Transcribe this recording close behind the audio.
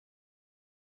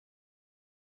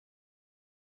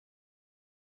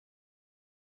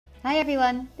Hi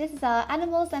everyone, this is our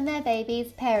Animals and Their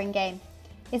Babies pairing game.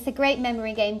 It's a great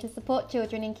memory game to support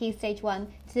children in Key Stage 1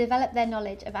 to develop their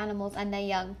knowledge of animals and their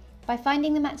young. By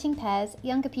finding the matching pairs,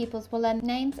 younger pupils will learn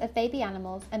names of baby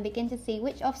animals and begin to see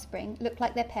which offspring look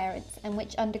like their parents and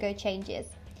which undergo changes.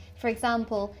 For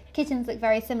example, kittens look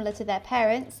very similar to their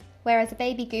parents, whereas a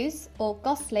baby goose, or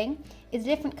gosling, is a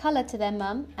different colour to their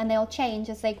mum and they'll change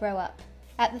as they grow up.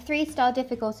 At the 3-star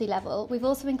difficulty level, we've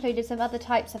also included some other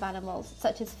types of animals,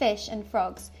 such as fish and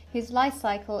frogs, whose life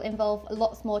cycle involve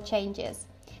lots more changes.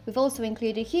 We've also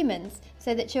included humans,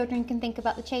 so that children can think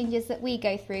about the changes that we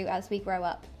go through as we grow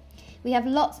up. We have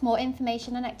lots more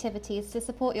information and activities to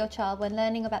support your child when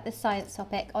learning about this science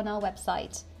topic on our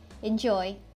website.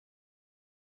 Enjoy!